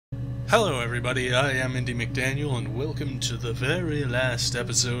Hello everybody, I am Indy McDaniel and welcome to the very last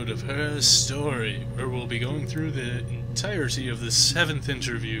episode of Her Story, where we'll be going through the entirety of the 7th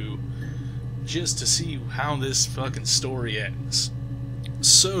interview just to see how this fucking story ends.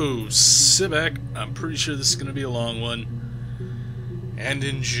 So, sit back, I'm pretty sure this is going to be a long one, and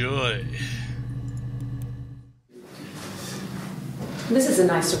enjoy. This is a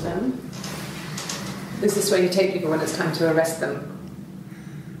nice of them. Is this where you take people when it's time to arrest them?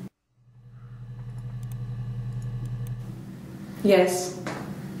 Yes,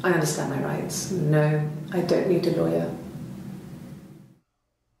 I understand my rights. No, I don't need a lawyer.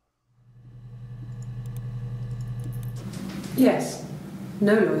 Yes,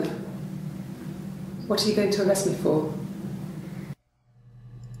 no lawyer. What are you going to arrest me for?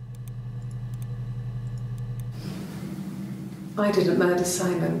 I didn't murder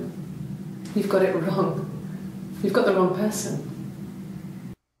Simon. You've got it wrong. You've got the wrong person.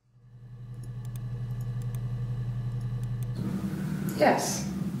 Yes,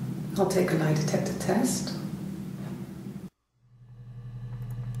 I'll take a lie detector test.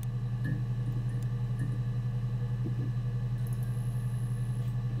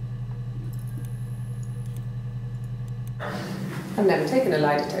 I've never taken a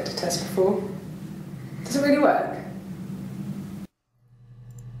lie detector test before. Does it really work?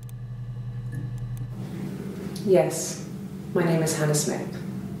 Yes, my name is Hannah Smith.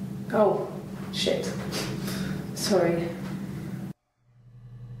 Oh, shit. Sorry.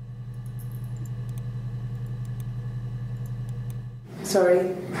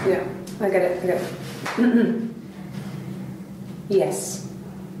 Sorry. Yeah, I get it. Yes.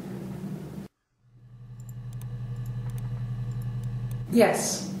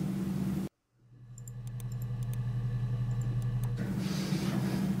 Yes.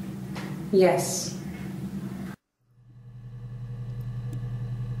 Yes.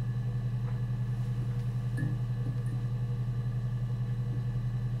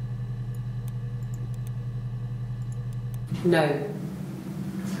 No.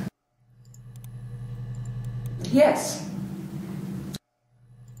 Yes.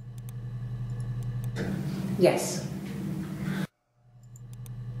 Yes.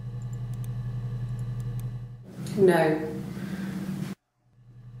 No.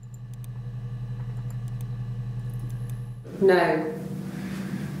 No.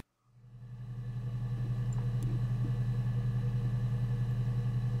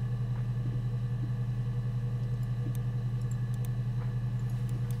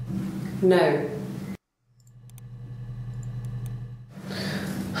 No.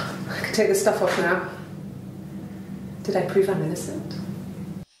 I can take the stuff off now. Did I prove I'm innocent?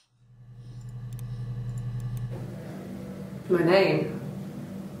 My name?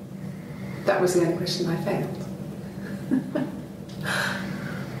 That was the only question I failed.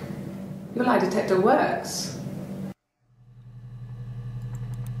 Your lie detector works.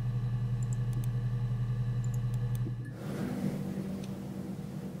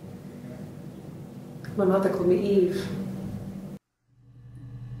 My mother called me Eve.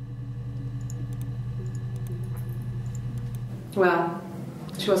 Well,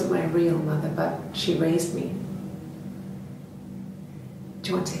 she wasn't my real mother, but she raised me. Do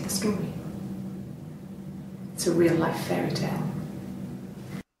you want to hear the story? It's a real-life fairy tale.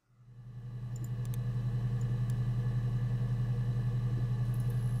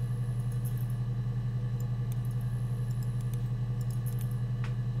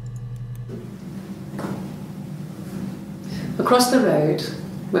 Across the road,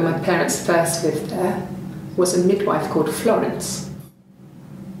 where my parents first lived there, was a midwife called Florence.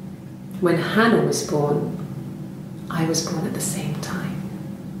 When Hannah was born, I was born at the same time.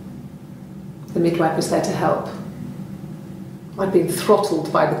 The midwife was there to help. I'd been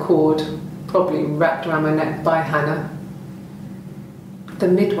throttled by the cord, probably wrapped around my neck by Hannah. The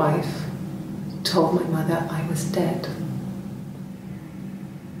midwife told my mother I was dead.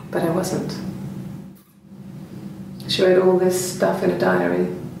 But I wasn't. She wrote all this stuff in a diary.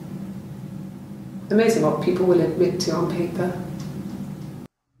 Amazing what people will admit to on paper.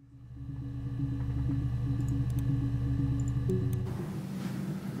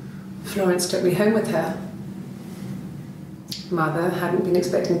 Florence took me home with her. Mother hadn't been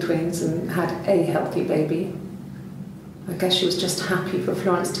expecting twins and had a healthy baby. I guess she was just happy for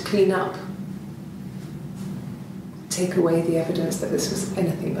Florence to clean up. Take away the evidence that this was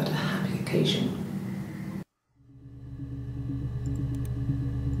anything but a happy occasion.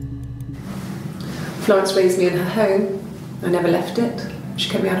 Florence raised me in her home. I never left it. She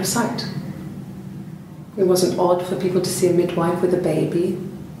kept me out of sight. It wasn't odd for people to see a midwife with a baby,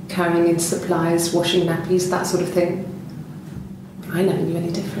 carrying in supplies, washing nappies, that sort of thing. I never knew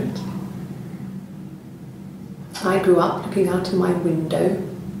any different. I grew up looking out of my window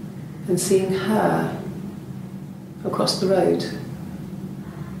and seeing her across the road.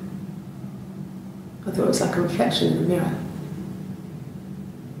 I thought it was like a reflection in the mirror.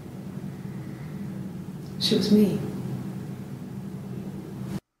 She was me.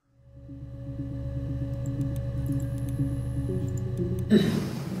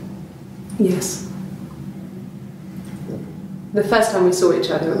 Yes. The first time we saw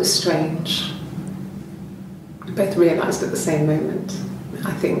each other, it was strange. We both realised at the same moment,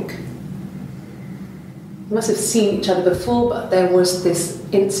 I think. We must have seen each other before, but there was this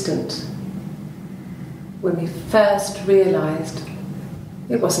instant when we first realised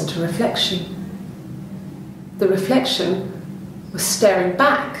it wasn't a reflection. The reflection was staring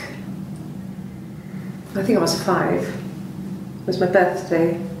back. I think I was 5. It was my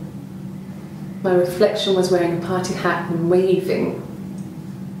birthday. My reflection was wearing a party hat and waving.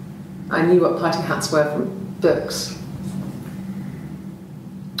 I knew what party hats were from books.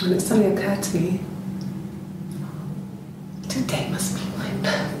 And it suddenly occurred to me, today must be my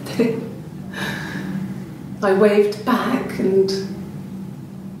birthday. I waved back and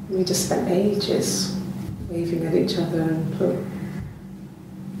we just spent ages waving at each other and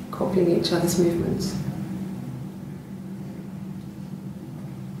copying each other's movements.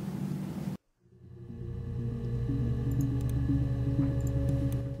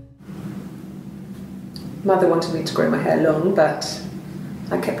 Mother wanted me to grow my hair long, but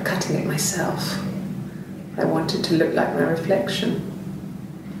I kept cutting it myself. I wanted to look like my reflection.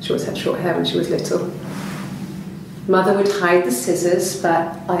 She always had short hair when she was little. Mother would hide the scissors,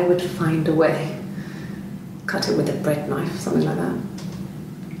 but I would find a way. Cut it with a bread knife, something like that.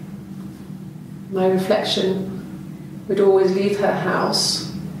 My reflection would always leave her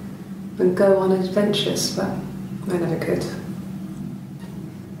house and go on adventures, but I never could.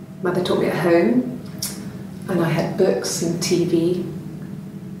 Mother taught me at home, and I had books and TV.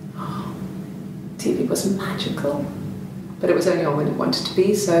 Oh, TV was magical, but it was only on when it wanted to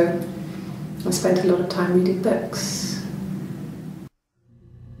be, so I spent a lot of time reading books.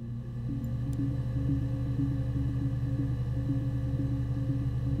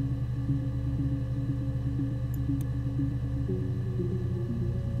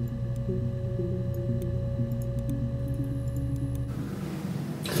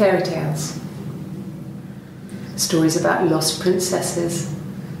 Fairy tales. Stories about lost princesses,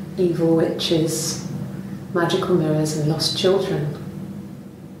 evil witches, magical mirrors and lost children.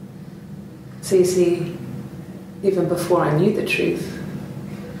 So you see, even before I knew the truth,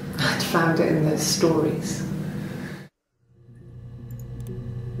 I'd found it in those stories.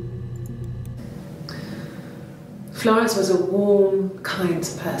 Florence was a warm, kind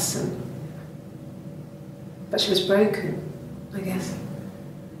person, but she was broken, I guess.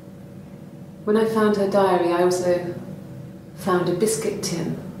 When I found her diary, I also found a biscuit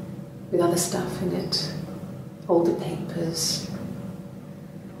tin with other stuff in it, older papers,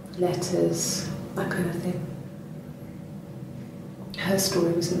 letters, that kind of thing. Her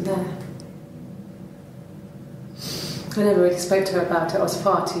story wasn't there. I never really spoke to her about it. I was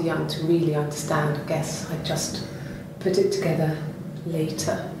far too young to really understand. I guess I just put it together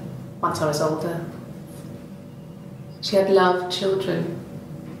later, once I was older. She had loved children,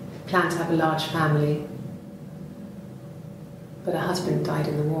 planned to have a large family, but her husband died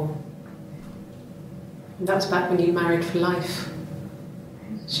in the war. And that was back when you married for life.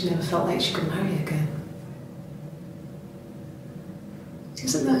 She never felt like she could marry again.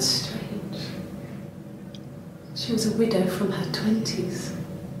 Isn't that strange? She was a widow from her 20s.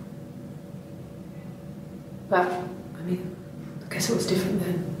 But, I mean, I guess it was different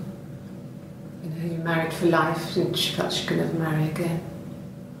then. You know, you married for life and she felt she could never marry again.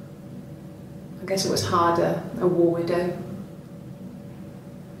 I guess it was harder, a war widow.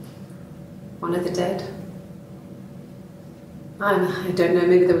 One of the dead. I don't know,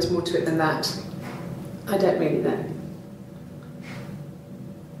 maybe there was more to it than that. I don't really know.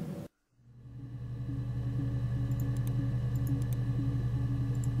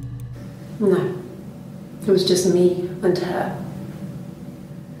 No, it was just me and her.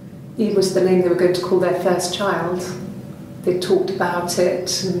 Eve was the name they were going to call their first child. They talked about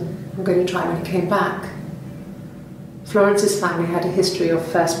it and were going to try when he came back. Florence's family had a history of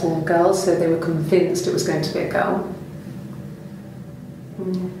firstborn girls, so they were convinced it was going to be a girl.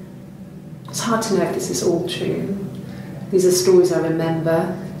 It's hard to know if this is all true. These are stories I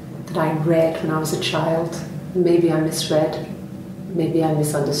remember, that I read when I was a child. Maybe I misread, maybe I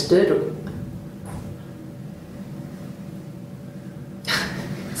misunderstood.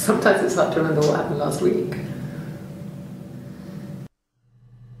 Sometimes it's hard to remember what happened last week.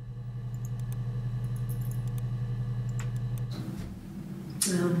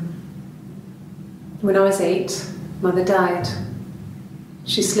 When I was 8, Mother died.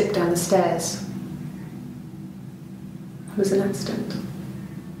 She slipped down the stairs. It was an accident.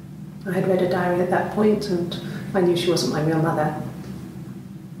 I had read a diary at that point and I knew she wasn't my real mother.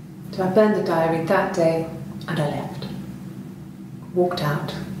 So I burned the diary that day and I left. Walked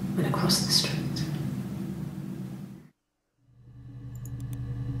out and across the street.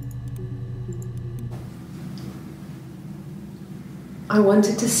 I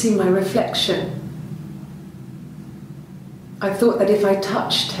wanted to see my reflection. I thought that if I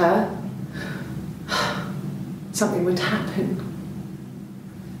touched her, something would happen.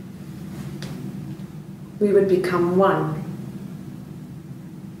 We would become one.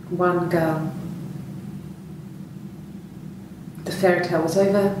 One girl. The fairy tale was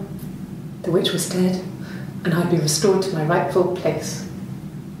over, the witch was dead, and I'd be restored to my rightful place.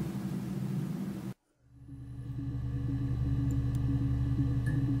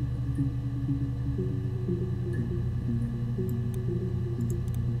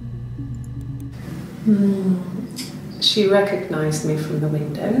 She recognised me from the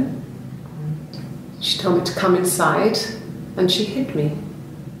window. She told me to come inside, and she hid me.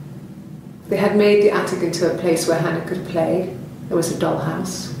 They had made the attic into a place where Hannah could play. There was a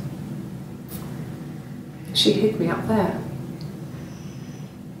dollhouse. She hid me up there.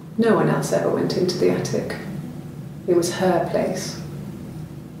 No one else ever went into the attic. It was her place.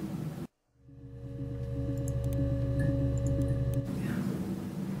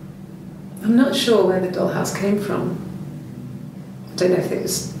 I'm not sure where the dollhouse came from. I don't know if it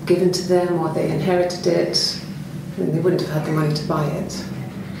was given to them or they inherited it. I mean, they wouldn't have had the money to buy it.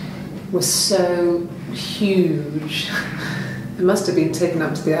 It was so huge. It must have been taken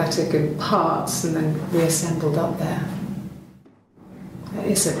up to the attic in parts and then reassembled up there.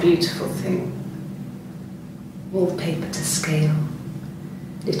 It's a beautiful thing. Wallpaper to scale,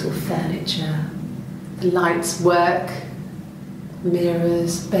 little furniture, the lights work,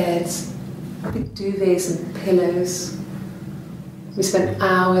 mirrors, beds, big duvets and pillows. We spent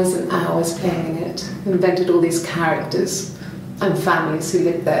hours and hours playing in it, invented all these characters and families who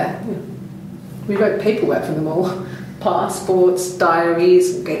lived there. We wrote paperwork for them all, passports,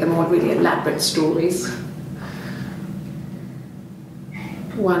 diaries, and gave them all really elaborate stories.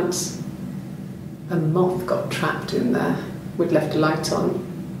 Once, a moth got trapped in there. We'd left a light on.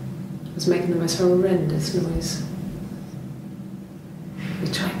 It was making the most horrendous noise. We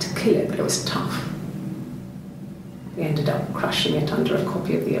tried to kill it, but it was tough. We ended up crushing it under a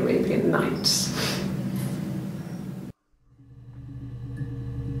copy of the Arabian Nights.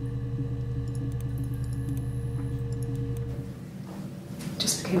 It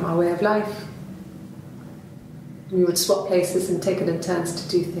just became our way of life. We would swap places and take it in turns to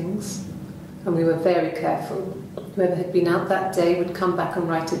do things. And we were very careful. Whoever had been out that day would come back and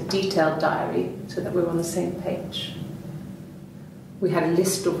write a detailed diary so that we were on the same page. We had a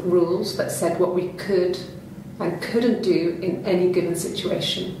list of rules that said what we could and couldn't do in any given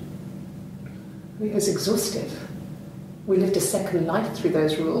situation. It was exhaustive. We lived a second life through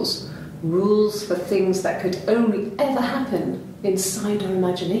those rules. Rules for things that could only ever happen inside our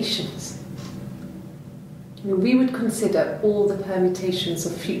imaginations. We would consider all the permutations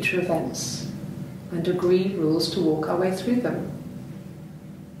of future events and agree rules to walk our way through them.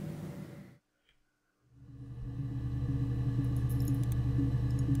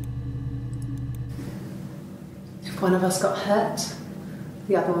 If one of us got hurt,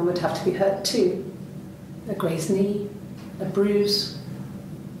 the other one would have to be hurt too. A grazed knee, a bruise.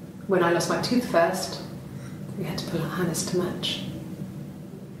 When I lost my tooth first, we had to pull out Hannah's to match.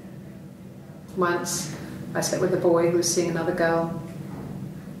 Once, I slept with a boy who was seeing another girl.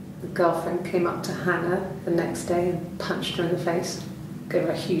 The girlfriend came up to Hannah the next day and punched her in the face, gave her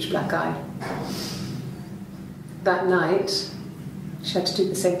a huge black eye. That night, she had to do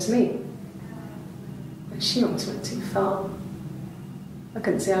the same to me. And she almost went too far. I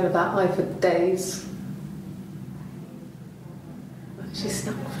couldn't see out of that eye for days. She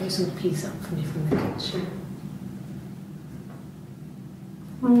snuck frozen peas up for me from the kitchen.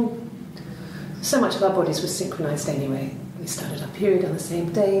 So much of our bodies was synchronised anyway. We started our period on the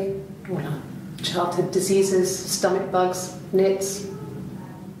same day, all our childhood diseases, stomach bugs, nits.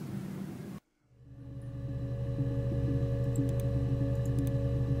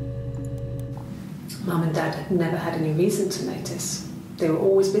 Mum and Dad had never had any reason to notice. They were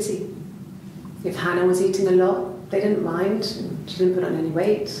always busy. If Hannah was eating a lot, they didn't mind. She didn't put on any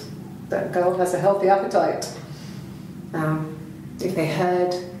weight. That girl has a healthy appetite. If they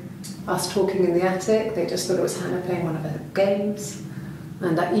heard us talking in the attic, they just thought it was Hannah playing one of her games,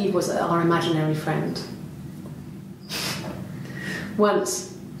 and that Eve was our imaginary friend.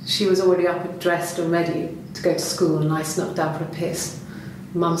 Once, she was already up and dressed and ready to go to school, and I snuck down for a piss.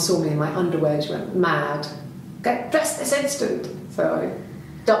 Mum saw me in my underwear, she went mad. Get dressed this instant! So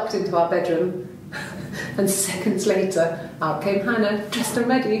I ducked into our bedroom, and seconds later, out came Hannah, dressed and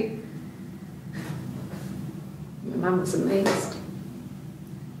ready. My mum was amazed.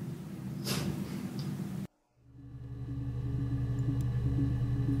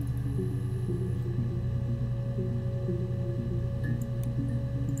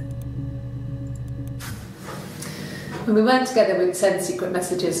 When we weren't together, we'd send secret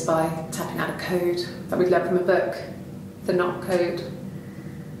messages by tapping out a code that we'd learned from a book, the knock code,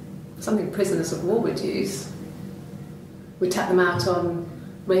 something prisoners of war would use. We'd tap them out on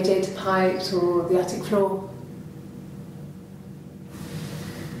radiator pipes or the attic floor.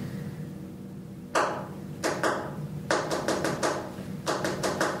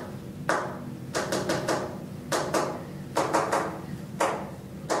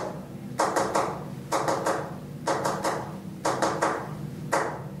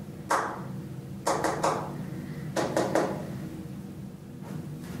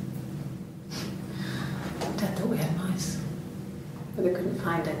 Dad thought we had mice, but they couldn't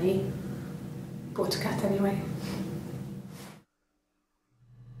find any. Bought a cat anyway.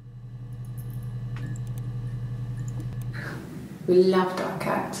 We loved our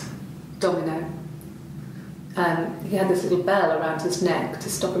cat, Domino. He had this little bell around his neck to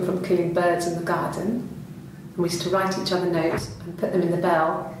stop him from killing birds in the garden. And we used to write each other notes and put them in the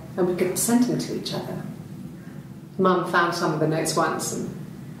bell, and we could send them to each other. Mum found some of the notes once, and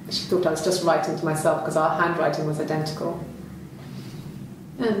she thought I was just writing to myself because our handwriting was identical.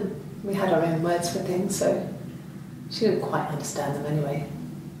 And we had our own words for things, so she didn't quite understand them anyway.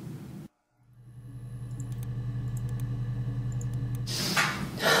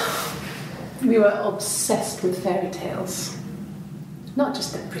 We were obsessed with fairy tales. Not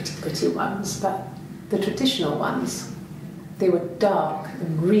just the pretty, pretty ones, but the traditional ones. They were dark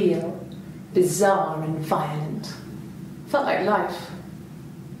and real, bizarre and violent. Felt like life.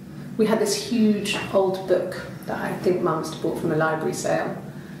 We had this huge old book that I think Mum must have bought from a library sale.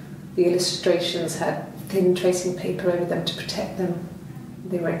 The illustrations had thin tracing paper over them to protect them.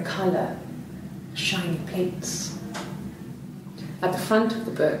 They were in colour, shiny plates. At the front of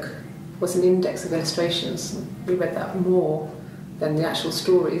the book was an index of illustrations. We read that more than the actual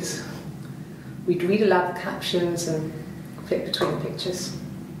stories. We'd read aloud the captions and flip between the pictures.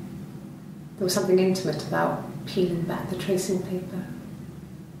 There was something intimate about peeling back the tracing paper,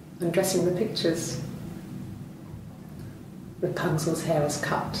 undressing the pictures. Rapunzel's hair is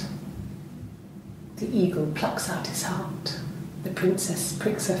cut. The eagle plucks out his heart. The princess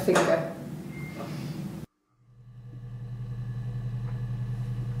pricks her finger.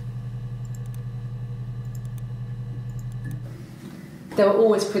 There were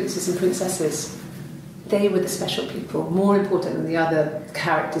always princes and princesses. They were the special people, more important than the other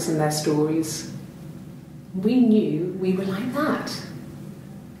characters in their stories. We knew we were like that.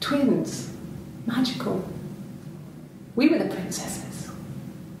 Twins. Magical. We were the princesses.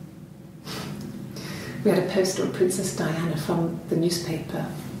 We had a poster of Princess Diana from the newspaper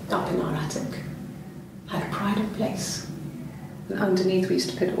up in our attic. Had a pride of place. And underneath we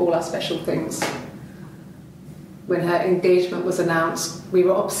used to put all our special things. When her engagement was announced, we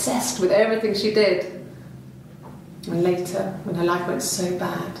were obsessed with everything she did. And later, when her life went so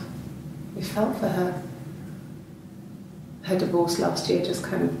bad, we felt for her. Her divorce last year just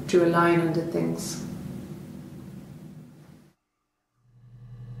kind of drew a line under things.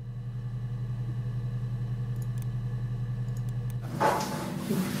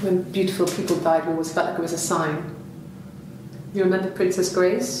 When beautiful people died, we always felt like it was a sign. You remember Princess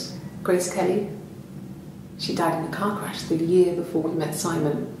Grace? Grace Kelly? She died in a car crash the year before we met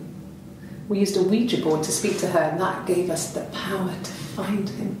Simon. We used a Ouija board to speak to her, and that gave us the power to find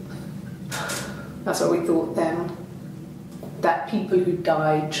him. That's what we thought then. That people who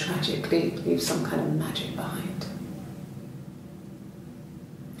died tragically leave some kind of magic behind.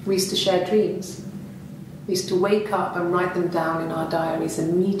 We used to share dreams. We used to wake up and write them down in our diaries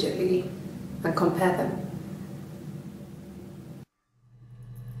immediately and compare them.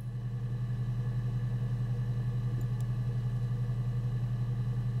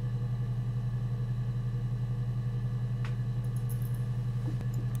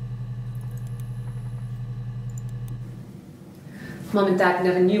 Mum and Dad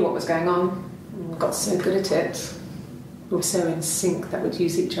never knew what was going on. We got so good at it. We were so in sync that we'd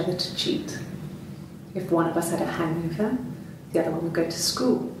use each other to cheat. If one of us had a hangover, the other one would go to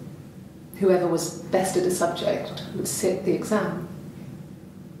school. Whoever was best at a subject would sit the exam.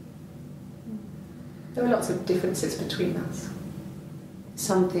 There were lots of differences between us.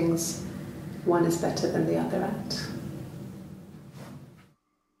 Some things one is better than the other at.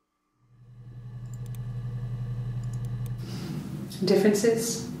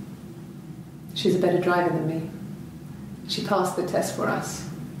 Differences? She's a better driver than me. She passed the test for us.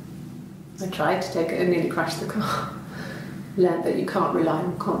 I tried to take it and nearly crashed the car. Learned that you can't rely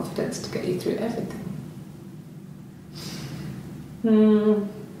on confidence to get you through everything.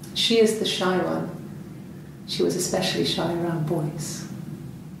 She is the shy one. She was especially shy around boys.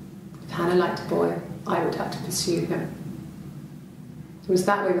 If Hannah liked a boy, I would have to pursue him. It was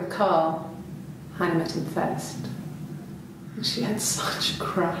that way with Carl. Hannah met him first. And she had such a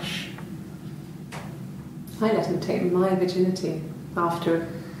crush. I let him take my virginity after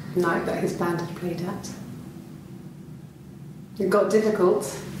a night that his band had played at. It got difficult.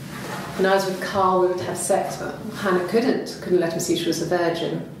 When I was with Carl, we would have sex, but Hannah couldn't let him see she was a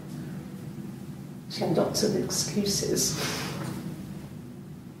virgin. She had lots of excuses.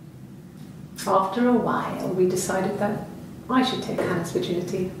 After a while, we decided that I should take Hannah's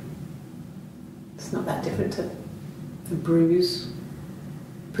virginity. It's not that different to a bruise,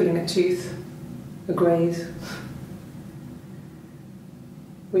 pulling a tooth, a graze.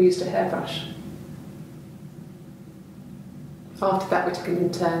 We used a hairbrush. After that, we took it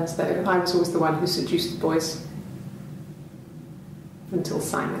in turns, though. I was always the one who seduced the boys. Until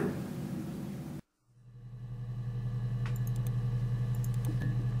Simon.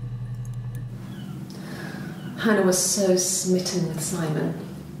 Hannah was so smitten with Simon.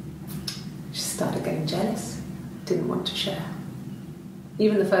 She started getting jealous, didn't want to share.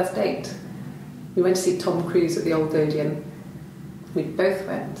 Even the first date, we went to see Tom Cruise at the Old Odeon. We both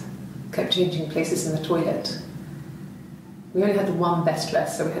went, kept changing places in the toilet. We only had the one best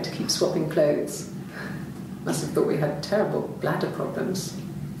dress, so we had to keep swapping clothes. Must have thought we had terrible bladder problems.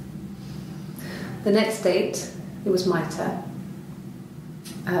 The next date, it was my turn.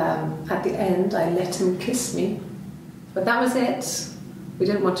 At the end, I let him kiss me, but that was it. We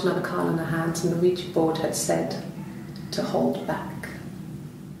didn't want another Carl on our hands, and the Ouija board had said to hold back.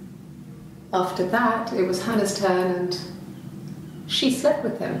 After that, it was Hannah's turn, and she slept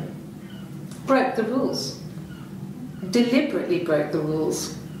with him. Broke the rules. Deliberately broke the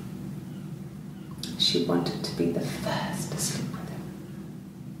rules. She wanted to be the first to sleep with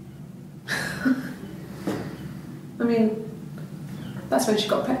him. I mean, that's when she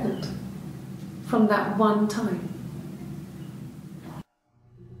got pregnant. From that one time.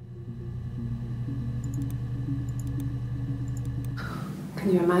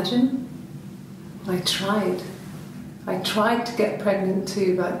 Can you imagine? I tried. I tried to get pregnant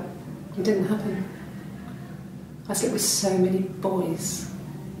too, but it didn't happen. I slept with so many boys,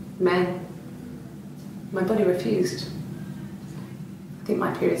 men. My body refused. I think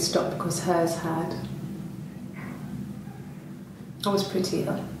my period stopped because hers had. I was pretty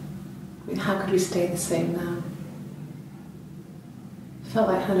ill. I mean, how could we stay the same now? I felt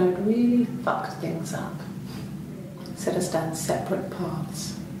like Hannah had really fucked things up. Set us down separate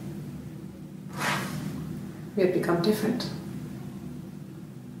paths. We had become different.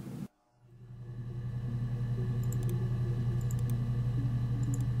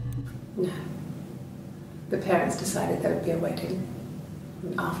 No. The parents decided there would be a wedding.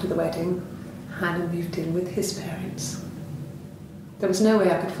 And after the wedding, Hannah moved in with his parents. There was no way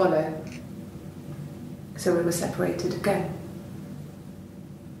I could follow, so we were separated again.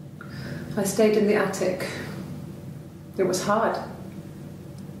 I stayed in the attic. It was hard.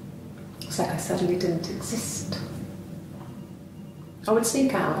 It's like I suddenly didn't exist. I would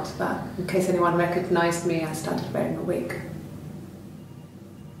sneak out, but in case anyone recognised me, I started wearing a wig.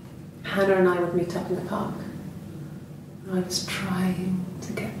 Hannah and I would meet up in the park. I was trying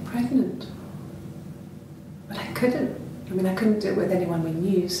to get pregnant, but I couldn't. I mean, I couldn't do it with anyone we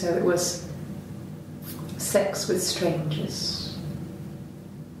knew, so it was sex with strangers,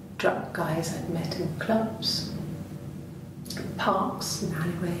 drunk guys I'd met in clubs, parks and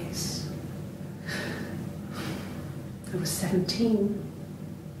alleyways. I was 17.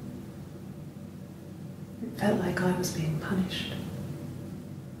 It felt like I was being punished.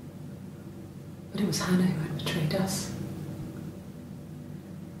 But it was Hannah who had betrayed us.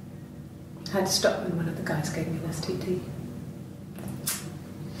 I had to stop when one of the guys gave me an STD.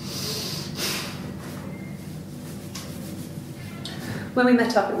 When we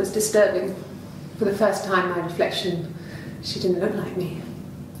met up, it was disturbing. For the first time, my reflection, she didn't look like me.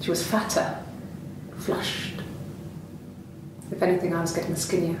 She was fatter, flushed. If anything, I was getting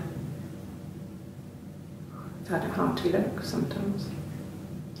skinnier. I found it hard to look sometimes.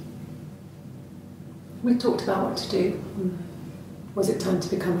 We talked about what to do. Was it time to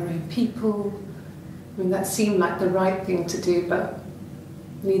become our own people? I mean, that seemed like the right thing to do, but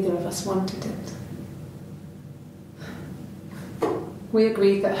Neither of us wanted it. We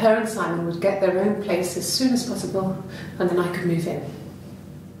agreed that her and Simon would get their own place as soon as possible, and then I could move in.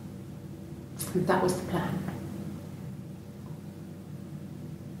 And that was the plan.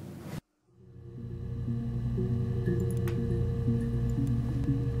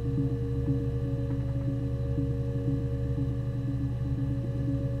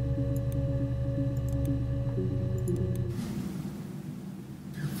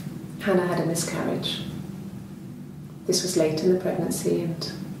 Hannah had a miscarriage. This was late in the pregnancy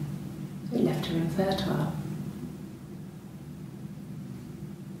and it left her infertile.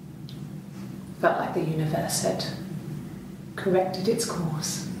 Felt like the universe had corrected its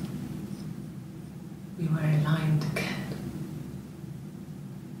course. We were aligned again.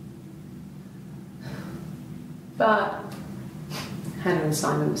 But Hannah and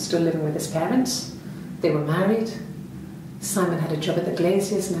Simon were still living with his parents. They were married. Simon had a job at the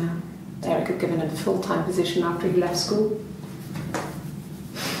Glaziers now. Eric had given him a full-time position after he left school.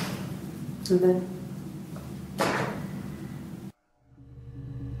 And then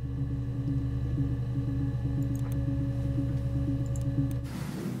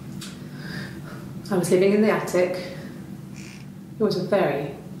I was living in the attic. It was a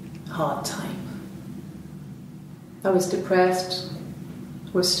very hard time. I was depressed,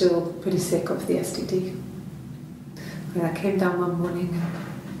 was still pretty sick of the STD. And I came down one morning and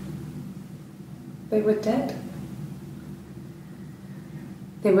they were dead.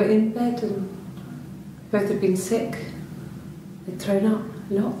 They were in bed and both had been sick. They'd thrown up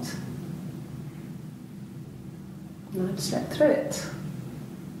a lot. And I'd slept through it.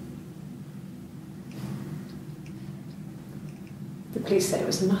 The police said it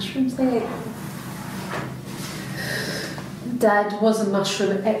was mushrooms they ate. Dad was a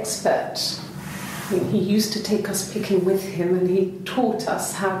mushroom expert. I mean, he used to take us picking with him and he taught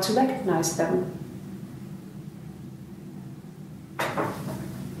us how to recognise them.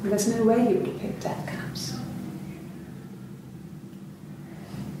 And there's no way he would have picked death caps.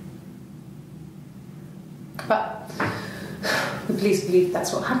 But the police believe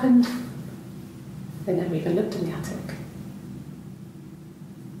that's what happened. They never even looked in the attic.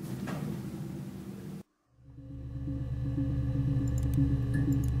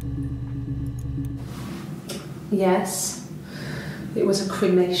 Yes, it was a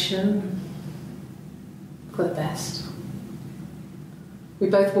cremation for the best. We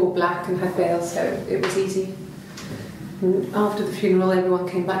both wore black and had veils, so it was easy. And after the funeral, everyone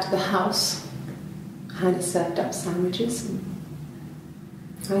came back to the house. Hannah served up sandwiches, and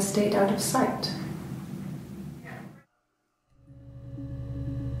I stayed out of sight.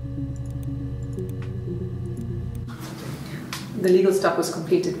 The legal stuff was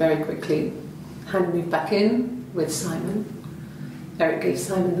completed very quickly. Hannah moved back in with Simon. Eric gave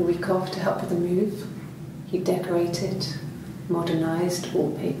Simon the week off to help with the move. He decorated, modernised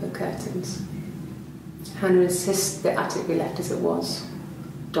wallpaper, curtains. Hannah insists the attic be left as it was,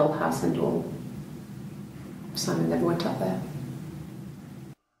 dollhouse and all. Simon never went up there.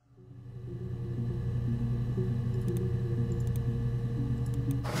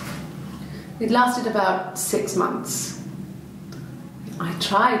 It lasted about 6 months. I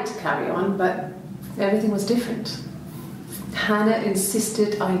tried to carry on, but everything was different. Hannah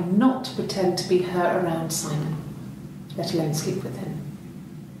insisted I not pretend to be her around Simon, let alone sleep with him.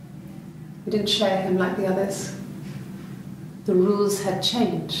 We didn't share him like the others. The rules had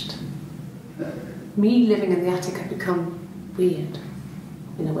changed. Me living in the attic had become weird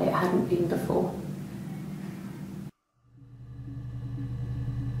in a way it hadn't been before.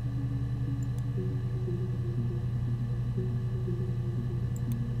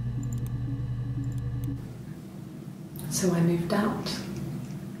 So I moved out.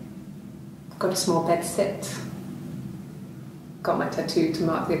 Got a small bed sit. Got my tattoo to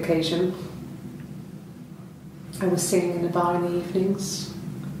mark the occasion. I was singing in a bar in the evenings,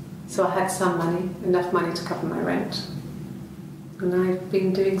 so I had some money, enough money to cover my rent. And I've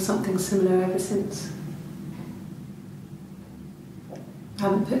been doing something similar ever since. I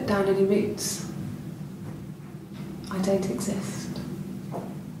haven't put down any roots. I don't exist.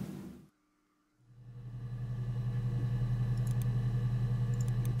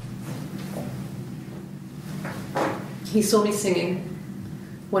 He saw me singing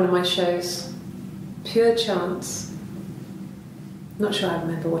one of my shows, pure chance. Not sure I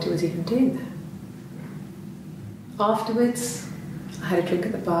remember what he was even doing there. Afterwards, I had a drink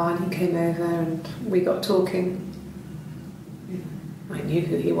at the bar and he came over and we got talking. I knew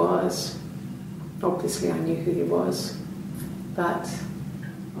who he was. Obviously I knew who he was, but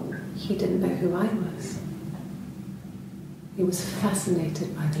he didn't know who I was. He was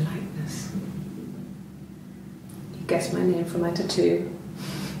fascinated by the likeness. He guessed my name from my tattoo.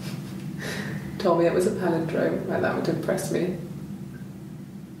 Told me it was a palindrome, well, that would impress me.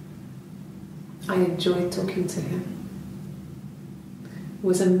 I enjoyed talking to him. It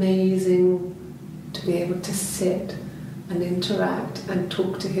was amazing to be able to sit and interact and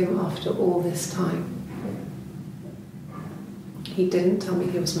talk to him after all this time. He didn't tell me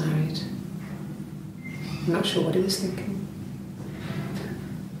he was married. I'm not sure what he was thinking.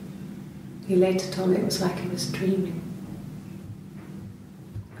 He later told me it was like he was dreaming.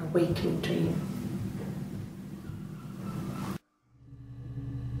 A waking dream.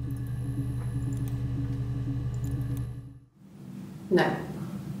 No.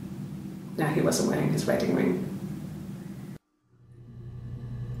 No, he wasn't wearing his wedding ring.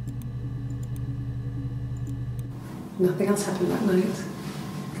 Nothing else happened that night.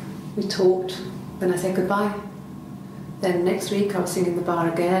 We talked, then I said goodbye. Then next week I was singing in the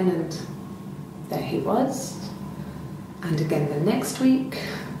bar again, and there he was. And again the next week,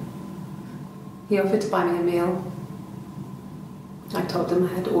 he offered to buy me a meal. I told him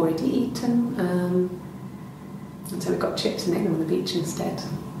I had already eaten, and so we got chips and ate them on the beach instead.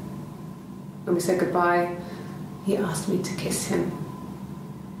 When we said goodbye, he asked me to kiss him.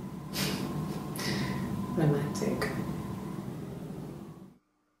 Romantic.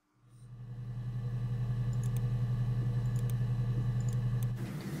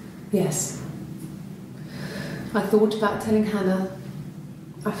 Yes. I thought about telling Hannah.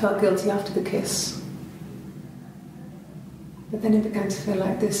 I felt guilty after the kiss. But then it began to feel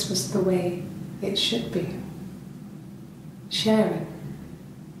like this was the way it should be. Sharing,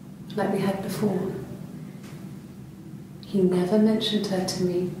 like we had before. He never mentioned her to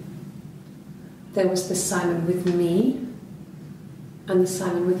me. There was the Simon with me and the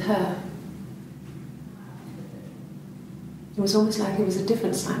Simon with her. It was almost like it was a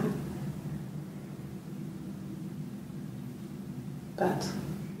different Simon. But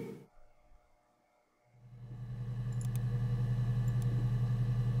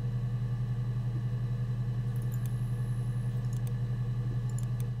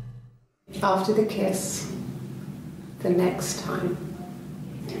after the kiss, the next time,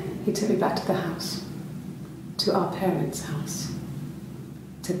 he took me back to the house, to our parents' house,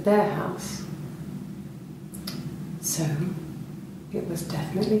 to their house. So, it was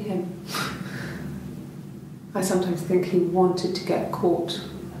definitely him. I sometimes think he wanted to get caught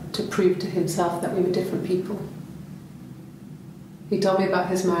to prove to himself that we were different people. He told me about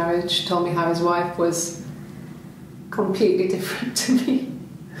his marriage, told me how his wife was completely different to me.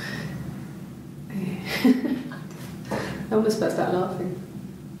 I almost burst out laughing.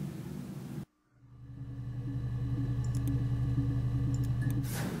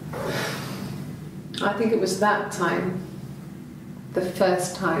 I think it was that time, the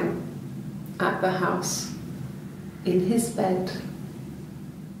first time at the house, in his bed,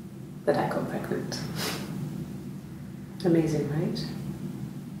 that I got pregnant. Amazing, right?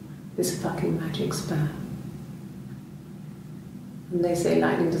 This fucking magic sperm. And they say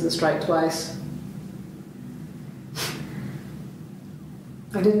lightning doesn't strike twice.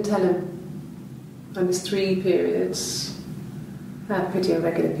 I didn't tell him. I missed 3 periods. I had pretty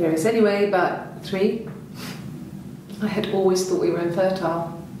irregular periods anyway, but 3. I had always thought we were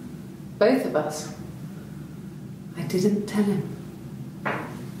infertile. Both of us. I didn't tell him.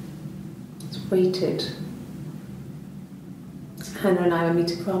 Just waited. Hannah and I were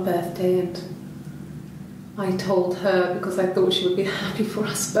meeting for our birthday, and I told her because I thought she would be happy for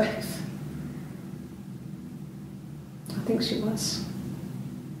us both. I think she was.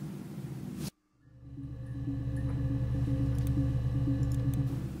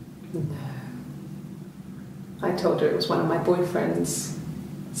 No. I told her it was one of my boyfriends,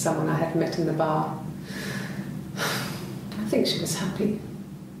 someone I had met in the bar. I think she was happy.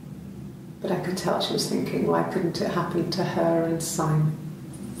 But I could tell she was thinking, why couldn't it happen to her and Simon?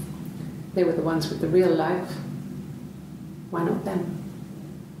 They were the ones with the real life. Why not them?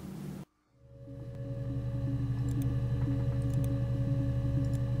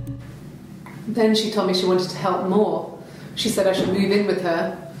 Then she told me she wanted to help more. She said I should move in with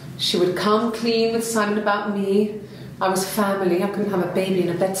her. She would come clean with Simon about me. I was family. I couldn't have a baby in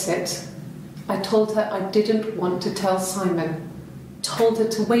a bedsit. I told her I didn't want to tell Simon. Told her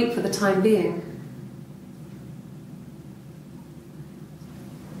to wait for the time being.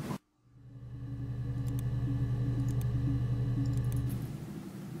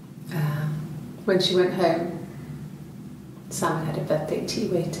 When she went home, Simon had a birthday tea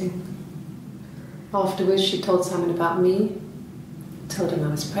waiting. Afterwards, she told Simon about me, told him I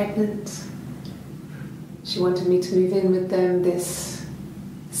was pregnant. She wanted me to move in with them, this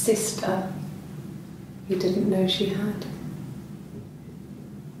sister he didn't know she had.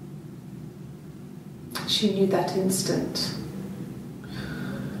 She knew that instant.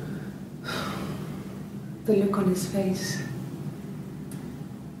 The look on his face.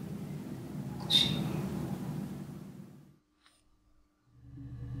 She knew.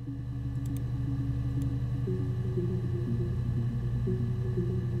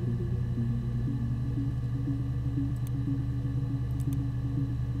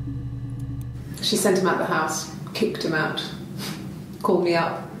 She sent him out the house, kicked him out, called me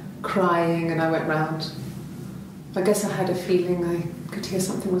up, crying, and I went round. I guess I had a feeling I could hear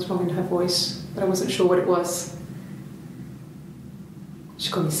something was wrong in her voice, but I wasn't sure what it was. She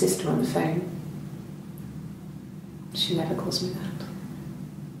called me sister on the phone. She never calls me that.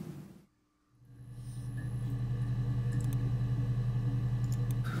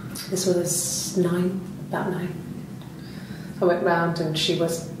 This was about 9. I went round and she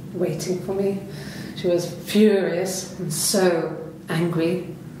was waiting for me. She was furious and so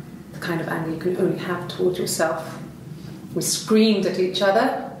angry, the kind of anger you can only have towards yourself. We screamed at each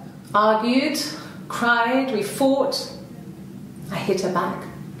other, argued, cried, we fought. I hit her back,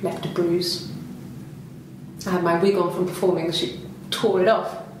 left a bruise. I had my wig on from performing and she tore it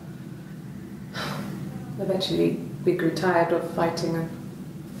off. Eventually we grew tired of fighting and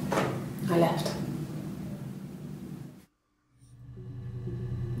I left.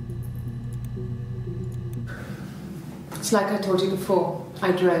 It's like I told you before,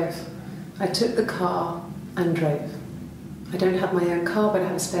 I drove. I took the car and drove. I don't have my own car, but I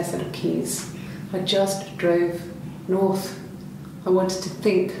have a spare set of keys. I just drove north. I wanted to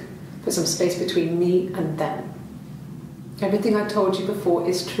think, put some space between me and them. Everything I told you before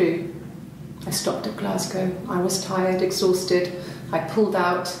is true. I stopped at Glasgow. I was tired, exhausted. I pulled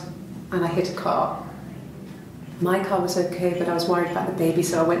out and I hit a car. My car was okay, but I was worried about the baby,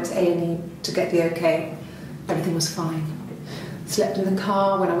 so I went to A&E to get the okay. Everything was fine. Slept in the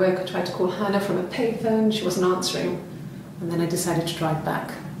car. When I woke, I tried to call Hannah from a payphone. She wasn't answering. And then I decided to drive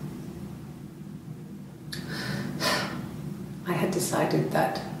back. I had decided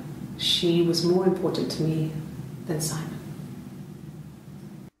that she was more important to me than Simon.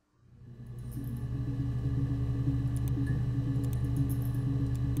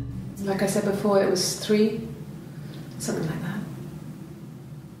 Like I said before, it was 3, something like that.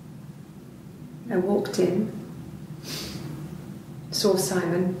 I walked in, saw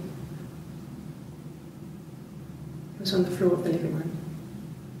Simon. He was on the floor of the living room.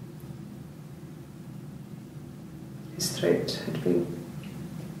 His throat had been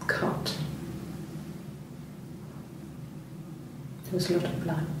cut. There was a lot of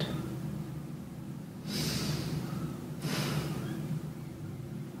blood.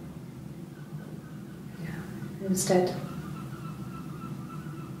 Yeah, he was dead.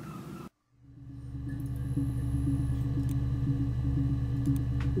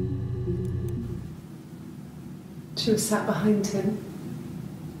 She was sat behind him.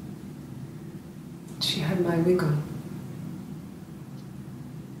 She had my wig on.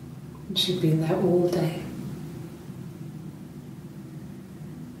 And she'd been there all day.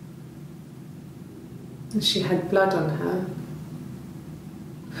 And she had blood on her.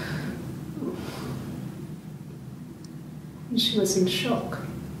 And she was in shock.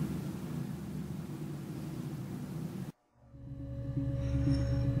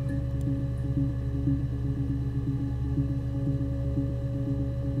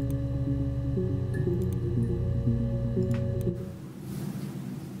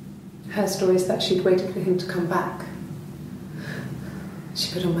 Her story is that she'd waited for him to come back.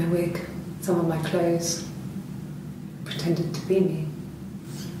 She put on my wig, some of my clothes, pretended to be me.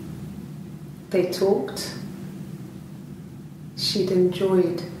 They talked. She'd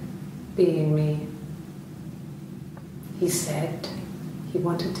enjoyed being me. He said he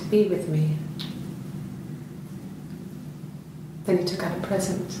wanted to be with me. Then he took out a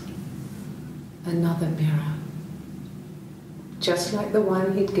present, another mirror. Just like the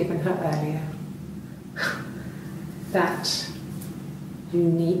one he'd given her earlier. That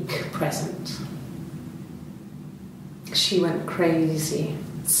unique present. She went crazy,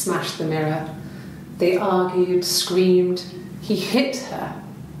 smashed the mirror. They argued, screamed. He hit her.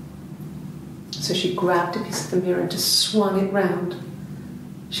 So she grabbed a piece of the mirror and just swung it round.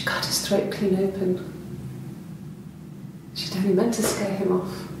 She cut his throat clean open. She'd only meant to scare him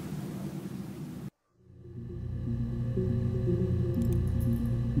off.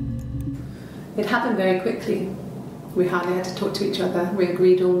 It happened very quickly. We hardly had to talk to each other. We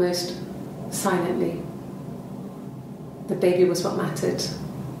agreed almost silently. The baby was what mattered.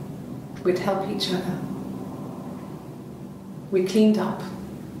 We'd help each other. We cleaned up.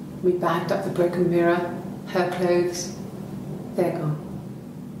 We bagged up the broken mirror, her clothes. They're gone.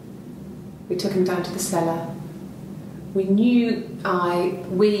 We took him down to the cellar. We knew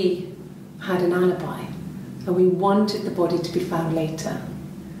we had an alibi, and we wanted the body to be found later.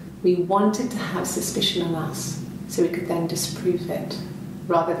 We wanted to have suspicion on us, so we could then disprove it,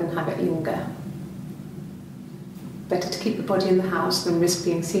 rather than have it linger. Better to keep the body in the house than risk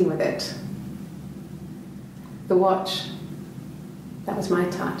being seen with it. The watch, that was my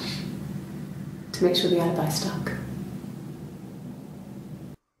touch, to make sure the alibi stuck.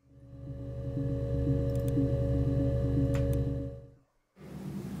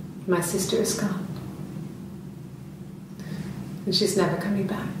 My sister is gone, and she's never coming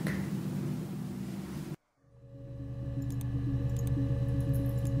back.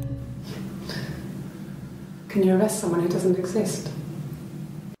 Can you arrest someone who doesn't exist?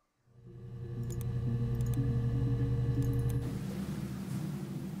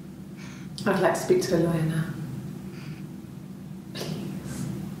 I'd like to speak to a lawyer now. Please.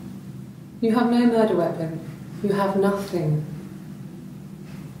 You have no murder weapon. You have nothing.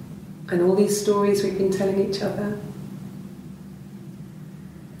 And all these stories we've been telling each other,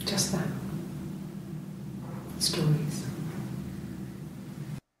 just that. Stories.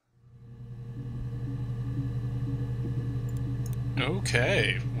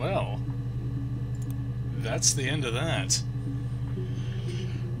 Okay, well, that's the end of that.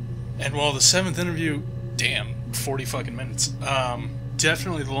 And while the 7th interview, damn, 40 fucking minutes,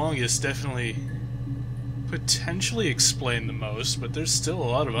 definitely the longest, definitely potentially explained the most, but there's still a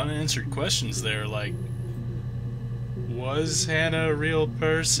lot of unanswered questions there, like, was Hannah a real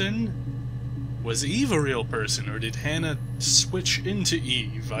person? Was Eve a real person, or did Hannah switch into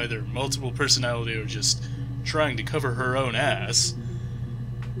Eve, either multiple personality or just trying to cover her own ass?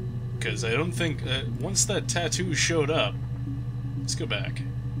 Because I don't think, once that tattoo showed up, let's go back,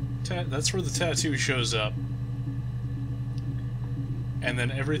 that's where the tattoo shows up, and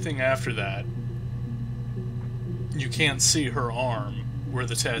then everything after that, you can't see her arm where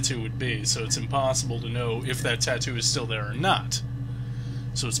the tattoo would be, so it's impossible to know if that tattoo is still there or not.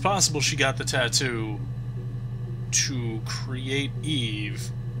 So it's possible she got the tattoo to create Eve,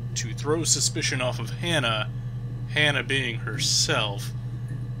 to throw suspicion off of Hannah, Hannah being herself.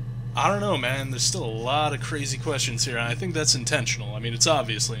 I don't know, man, there's still a lot of crazy questions here, and I think that's intentional. I mean, it's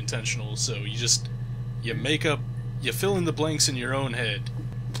obviously intentional, so you make up, you fill in the blanks in your own head.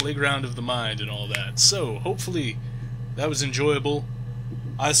 Playground of the mind and all that. So, hopefully, that was enjoyable.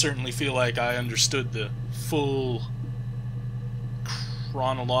 I certainly feel like I understood the full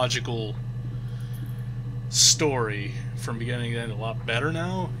chronological story from beginning to end a lot better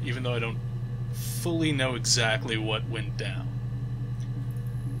now, even though I don't fully know exactly what went down.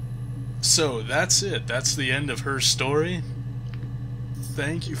 So, that's it. That's the end of her story.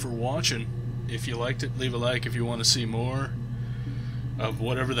 Thank you for watching. If you liked it, leave a like if you want to see more of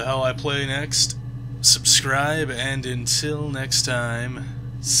whatever the hell I play next. Subscribe, and until next time,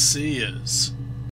 see yas.